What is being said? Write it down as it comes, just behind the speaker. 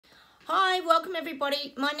Hi, welcome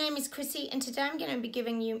everybody. My name is Chrissy and today I'm going to be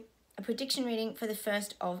giving you a prediction reading for the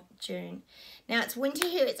 1st of June. Now it's winter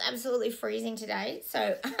here, it's absolutely freezing today,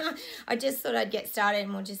 so I just thought I'd get started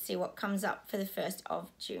and we'll just see what comes up for the 1st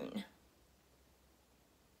of June.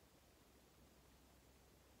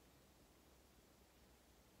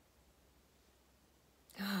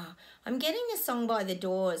 I'm getting a song by The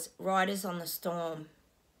Doors, Riders on the Storm.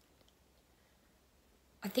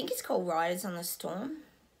 I think it's called Riders on the Storm.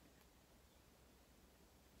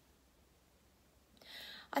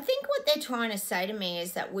 I think what they're trying to say to me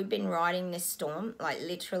is that we've been riding this storm, like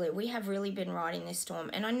literally, we have really been riding this storm.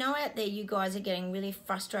 And I know out there you guys are getting really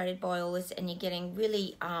frustrated by all this and you're getting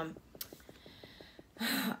really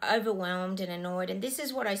overwhelmed and annoyed. And this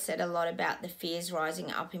is what I said a lot about the fears rising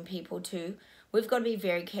up in people too. We've got to be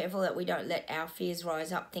very careful that we don't let our fears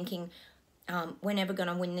rise up thinking we're never going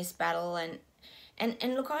to win this battle. And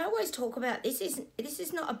look, I always talk about this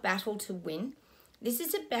is not a battle to win. This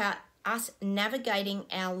is about us navigating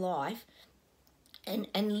our life and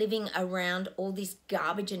living around all this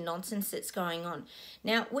garbage and nonsense that's going on.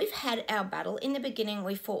 Now, we've had our battle. In the beginning,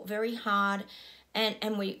 we fought very hard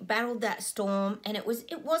and we battled that storm, and it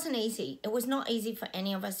wasn't easy. It was not easy for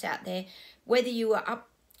any of us out there, whether you were up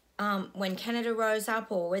when Canada rose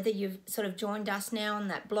up or whether you've sort of joined us now on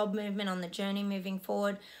that blob movement on the journey moving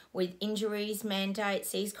forward with injuries,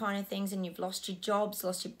 mandates, these kind of things, and you've lost your jobs,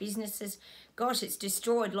 lost your businesses. Gosh, it's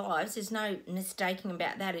destroyed lives. There's no mistaking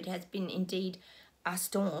about that. It has been indeed a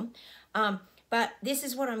storm. But this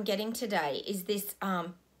is what I'm getting today is this,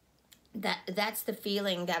 that's the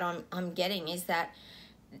feeling that I'm getting is that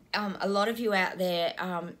a lot of you out there,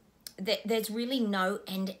 there's really no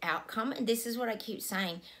end outcome. And this is what I keep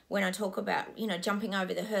saying when I talk about, you know, jumping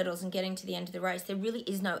over the hurdles and getting to the end of the race. There really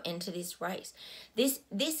is no end to this race. This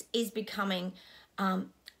is becoming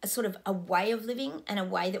a sort of a way of living and a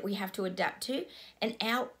way that we have to adapt to. And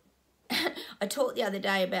I talked the other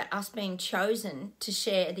day about us being chosen to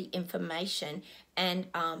share the information and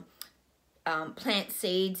plant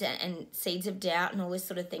seeds and seeds of doubt and all this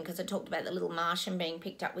sort of thing, because I talked about the little Martian being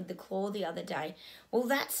picked up with the claw the other day. Well,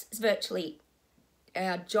 that's virtually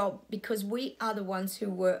our job because we are the ones who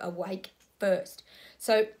were awake first.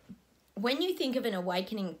 So when you think of an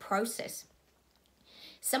awakening process,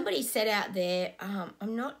 somebody said out there,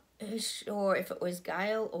 I'm not sure if it was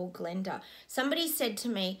Gail or Glenda, somebody said to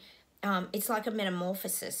me, it's like a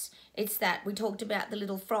metamorphosis. It's that we talked about the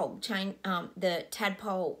little frog, the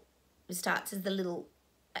tadpole starts as the little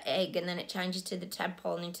egg and then it changes to the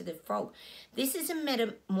tadpole and into the frog. This is a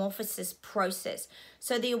metamorphosis process.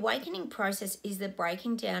 So the awakening process is the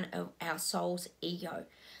breaking down of our soul's ego.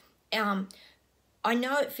 I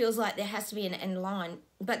know it feels like there has to be an end line,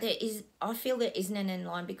 but I feel there isn't an end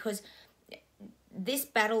line because this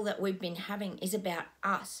battle that we've been having is about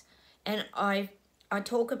us. And I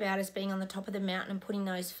talk about us being on the top of the mountain and putting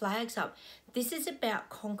those flags up. This is about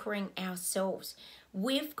conquering ourselves.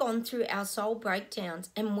 We've gone through our soul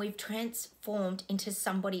breakdowns and we've transformed into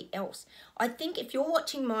somebody else. I think if you're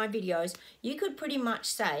watching my videos, you could pretty much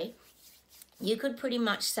say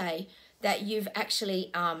that you've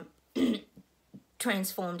actually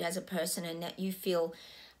transformed as a person and that you feel,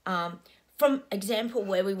 from example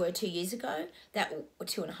where we were 2 years ago, or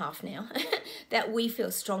 2.5 now, that we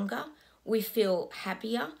feel stronger, we feel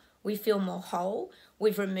happier, we feel more whole,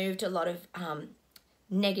 we've removed a lot of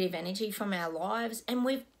negative energy from our lives, and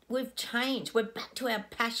we've changed. We're back to our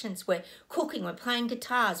passions. We're cooking, we're playing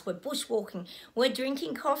guitars, we're bushwalking, we're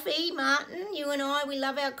drinking coffee. Martin, you and I, we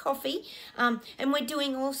love our coffee, and we're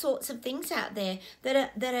doing all sorts of things out there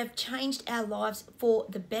that have changed our lives for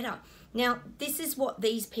the better. Now, this is what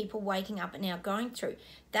these people waking up are now going through.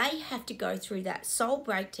 They have to go through that soul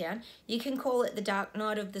breakdown. You can call it the dark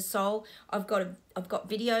night of the soul. I've got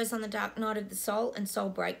videos on the dark night of the soul and soul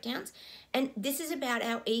breakdowns. And this is about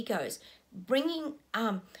our egos. Breaking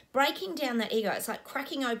down that ego. It's like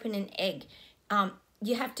cracking open an egg.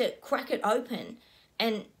 You have to crack it open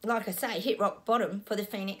and, like I say, hit rock bottom for the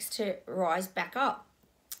phoenix to rise back up.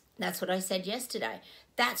 That's what I said yesterday.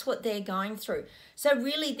 That's what they're going through. So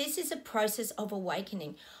really, this is a process of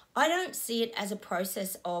awakening. I don't see it as a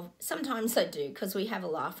process of, sometimes I do, because we have a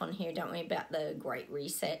laugh on here, don't we, about the Great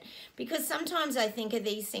Reset. Because sometimes I think of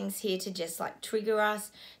these things here to just like trigger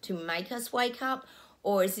us, to make us wake up,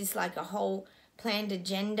 or is this like a whole planned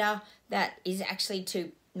agenda that is actually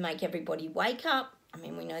to make everybody wake up? I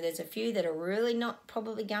mean, we know there's a few that are really not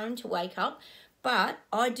probably going to wake up, but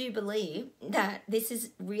I do believe that this is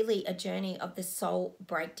really a journey of the soul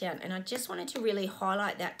breakdown. And I just wanted to really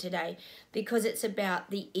highlight that today because it's about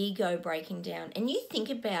the ego breaking down. And you think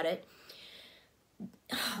about it,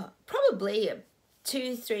 probably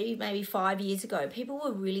 2, 3, maybe 5 years ago, people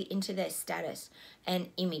were really into their status and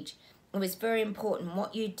image. It was very important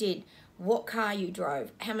what you did, what car you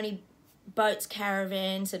drove, how many boats,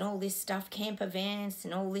 caravans, and all this stuff, camper vans,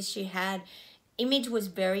 and all this you had. Image was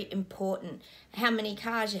very important. How many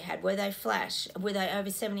cars you had, were they flash, were they over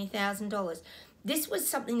 $70,000? This was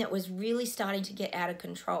something that was really starting to get out of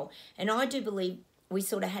control. And I do believe we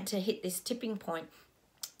sort of had to hit this tipping point.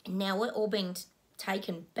 Now we're all being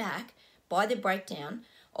taken back by the breakdown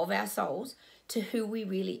of our souls to who we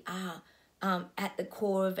really are. At the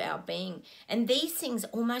core of our being. And these things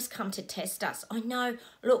almost come to test us. I know,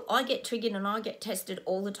 look, I get triggered and I get tested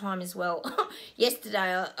all the time as well.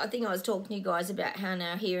 Yesterday, I think I was talking to you guys about how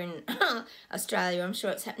now here in Australia, I'm sure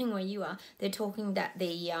it's happening where you are, they're talking that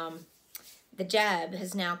the jab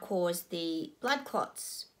has now caused the blood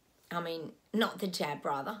clots. I mean, not the jab,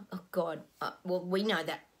 rather. Oh, God. Well, we know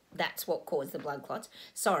that that's what caused the blood clots.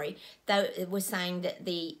 Sorry. They were saying that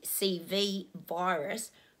the CV virus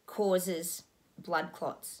causes blood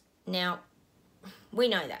clots. Now, we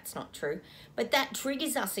know that's not true, but that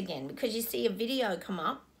triggers us again because you see a video come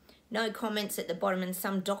up, no comments at the bottom, and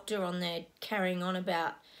some doctor on there carrying on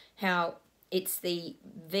about how it's the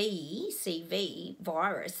CV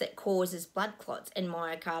virus that causes blood clots and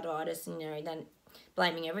myocarditis, and, you know, then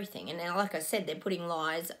blaming everything. And now, like I said, they're putting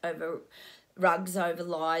lies over rugs over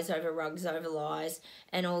lies over rugs over lies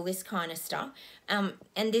and all this kind of stuff. And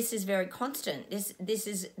this is very constant. This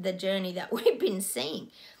is the journey that we've been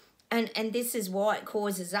seeing. And this is why it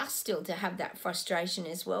causes us still to have that frustration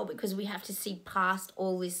as well, because we have to see past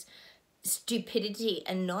all this stupidity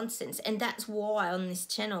and nonsense. And that's why on this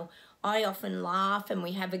channel I often laugh and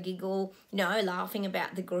we have a giggle, you know, laughing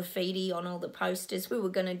about the graffiti on all the posters we were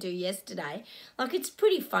going to do yesterday. Like, it's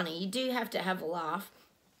pretty funny. You do have to have a laugh.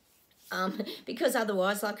 Because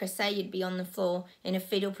otherwise, like I say, you'd be on the floor in a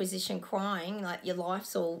fetal position crying, like your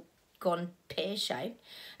life's all gone pear-shaped.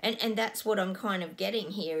 And that's what I'm kind of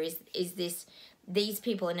getting here is these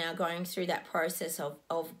people are now going through that process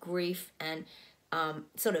of grief and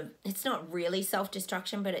sort of, it's not really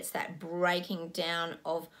self-destruction, but it's that breaking down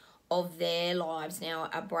of their lives now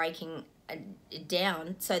are breaking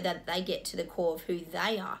down so that they get to the core of who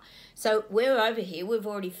they are. So we're over here, we've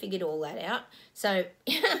already figured all that out. So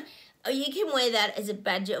you can wear that as a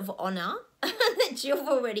badge of honor that you've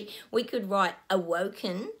already, we could write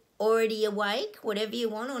awoken, already awake, whatever you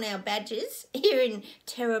want on our badges here in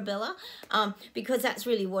Terabella, because that's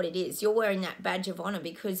really what it is. You're wearing that badge of honor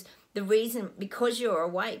because because you're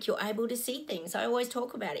awake, you're able to see things. I always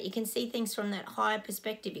talk about it. You can see things from that higher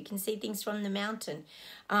perspective. You can see things from the mountain.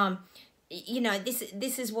 You know, this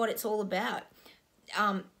is what it's all about.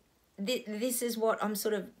 This is what I'm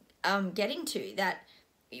sort of getting to, that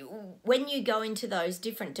when you go into those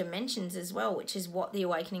different dimensions as well, which is what the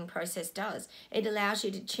awakening process does, it allows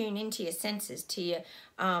you to tune into your senses, to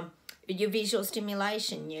your visual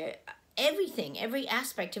stimulation, your everything, every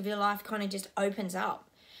aspect of your life kind of just opens up.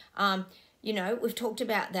 You know, we've talked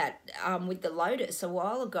about that with the lotus a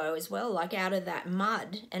while ago as well, like out of that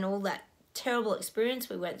mud and all that terrible experience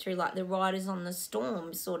we went through, like the riders on the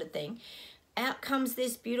storm sort of thing, out comes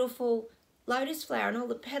this beautiful lotus flower and all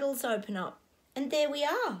the petals open up. And there we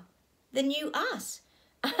are, the new us,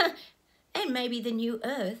 and maybe the new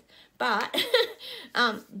earth. But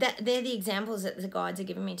they're the examples that the guides are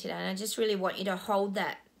giving me today. And I just really want you to hold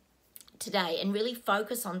that today and really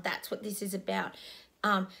focus on that's what this is about.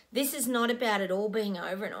 This is not about it all being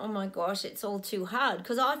over and, oh my gosh, it's all too hard.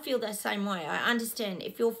 Because I feel the same way. I understand.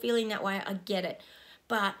 If you're feeling that way, I get it.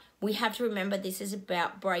 But we have to remember this is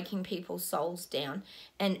about breaking people's souls down.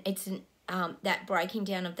 And it's that breaking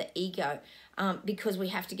down of the ego. Because we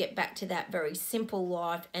have to get back to that very simple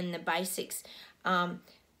life and the basics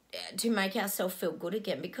to make ourselves feel good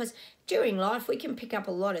again. Because during life we can pick up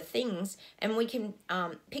a lot of things and we can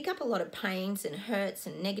pick up a lot of pains and hurts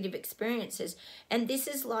and negative experiences. And this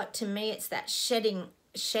is like, to me, it's that shedding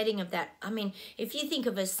of that. I mean, if you think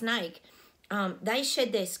of a snake, they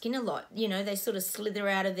shed their skin a lot. You know, they sort of slither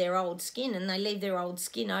out of their old skin and they leave their old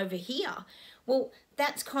skin over here. Well,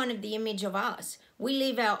 that's kind of the image of us. We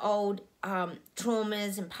leave our old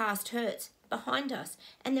traumas and past hurts behind us.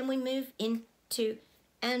 And then we move into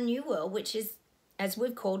our new world, which is, as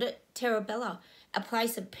we've called it, Terabella, a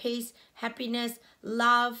place of peace, happiness,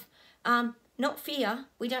 love, not fear.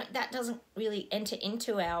 That doesn't really enter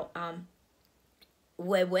into our,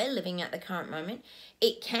 where we're living at the current moment.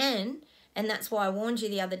 It can, and that's why I warned you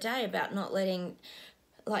the other day about not letting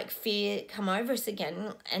like fear come over us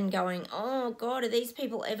again and going, oh God, are these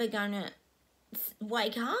people ever going to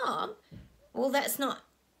wake up? Well, that's not,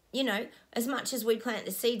 you know, as much as we plant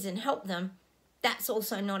the seeds and help them, that's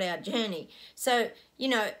also not our journey. So, you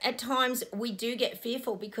know, at times we do get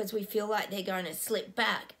fearful because we feel like they're going to slip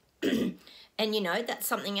back. And, you know, that's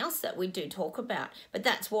something else that we do talk about. But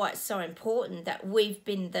that's why it's so important that we've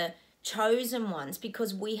been the chosen ones,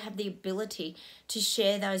 because we have the ability to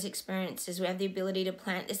share those experiences. We have the ability to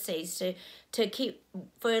plant the seeds, to keep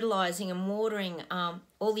fertilizing and watering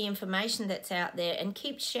all the information that's out there, and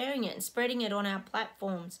keep sharing it and spreading it on our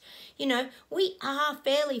platforms. You know, we are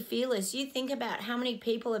fairly fearless. You think about how many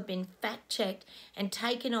people have been fact-checked and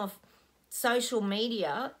taken off social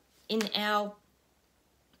media in our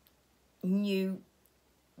new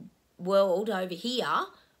world over here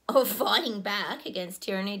of fighting back against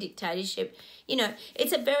tyranny, dictatorship. You know,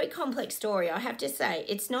 it's a very complex story, I have to say.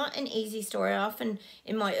 It's not an easy story. I often,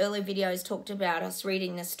 in my early videos, talked about us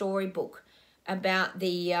reading the storybook about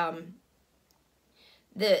the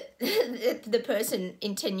person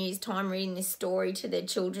in 10 years' time reading this story to their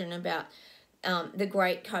children about the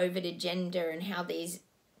great COVID agenda and how these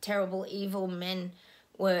terrible, evil men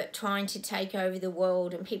were trying to take over the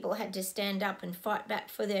world, and people had to stand up and fight back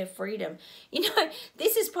for their freedom. You know,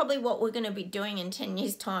 this is probably what we're going to be doing in 10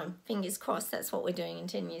 years' time. Fingers crossed that's what we're doing in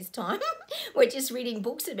 10 years' time. We're just reading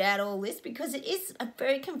books about all this because it is a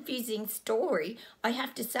very confusing story, I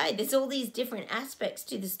have to say. There's all these different aspects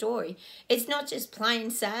to the story. It's not just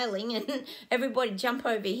plain sailing and everybody jump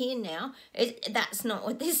over here now. That's not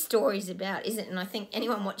what this story's about, is it? And I think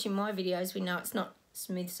anyone watching my videos, we know it's not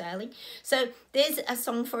smooth sailing. So there's a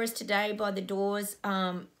song for us today by The Doors,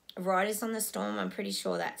 Riders on the Storm. I'm pretty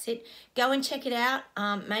sure that's it. Go and check it out.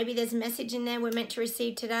 Maybe there's a message in there we're meant to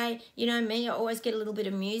receive today. You know me, I always get a little bit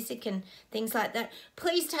of music and things like that.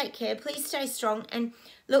 Please take care. Please stay strong. And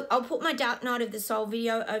look, I'll put my Dark Night of the Soul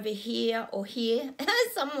video over here or here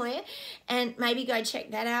somewhere, and maybe go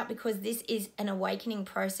check that out, because this is an awakening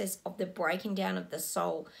process of the breaking down of the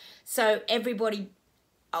soul. So everybody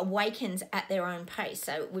awakens at their own pace.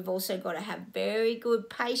 So we've also got to have very good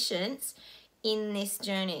patience in this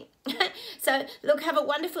journey. So look, have a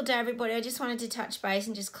wonderful day, everybody. I just wanted to touch base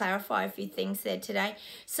and just clarify a few things there today.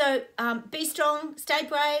 So be strong, stay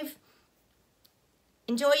brave,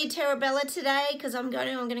 enjoy your Terrabella today, because I'm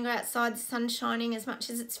going to go outside. The sun's shining as much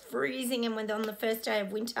as it's freezing, and we're on the first day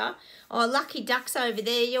of winter. Oh, lucky ducks over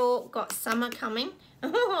there, you've got summer coming.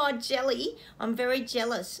 Oh, jelly. I'm very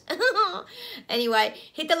jealous. Anyway,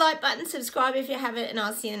 hit the like button, subscribe if you haven't, and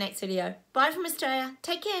I'll see you in the next video. Bye from Australia.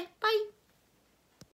 Take care. Bye.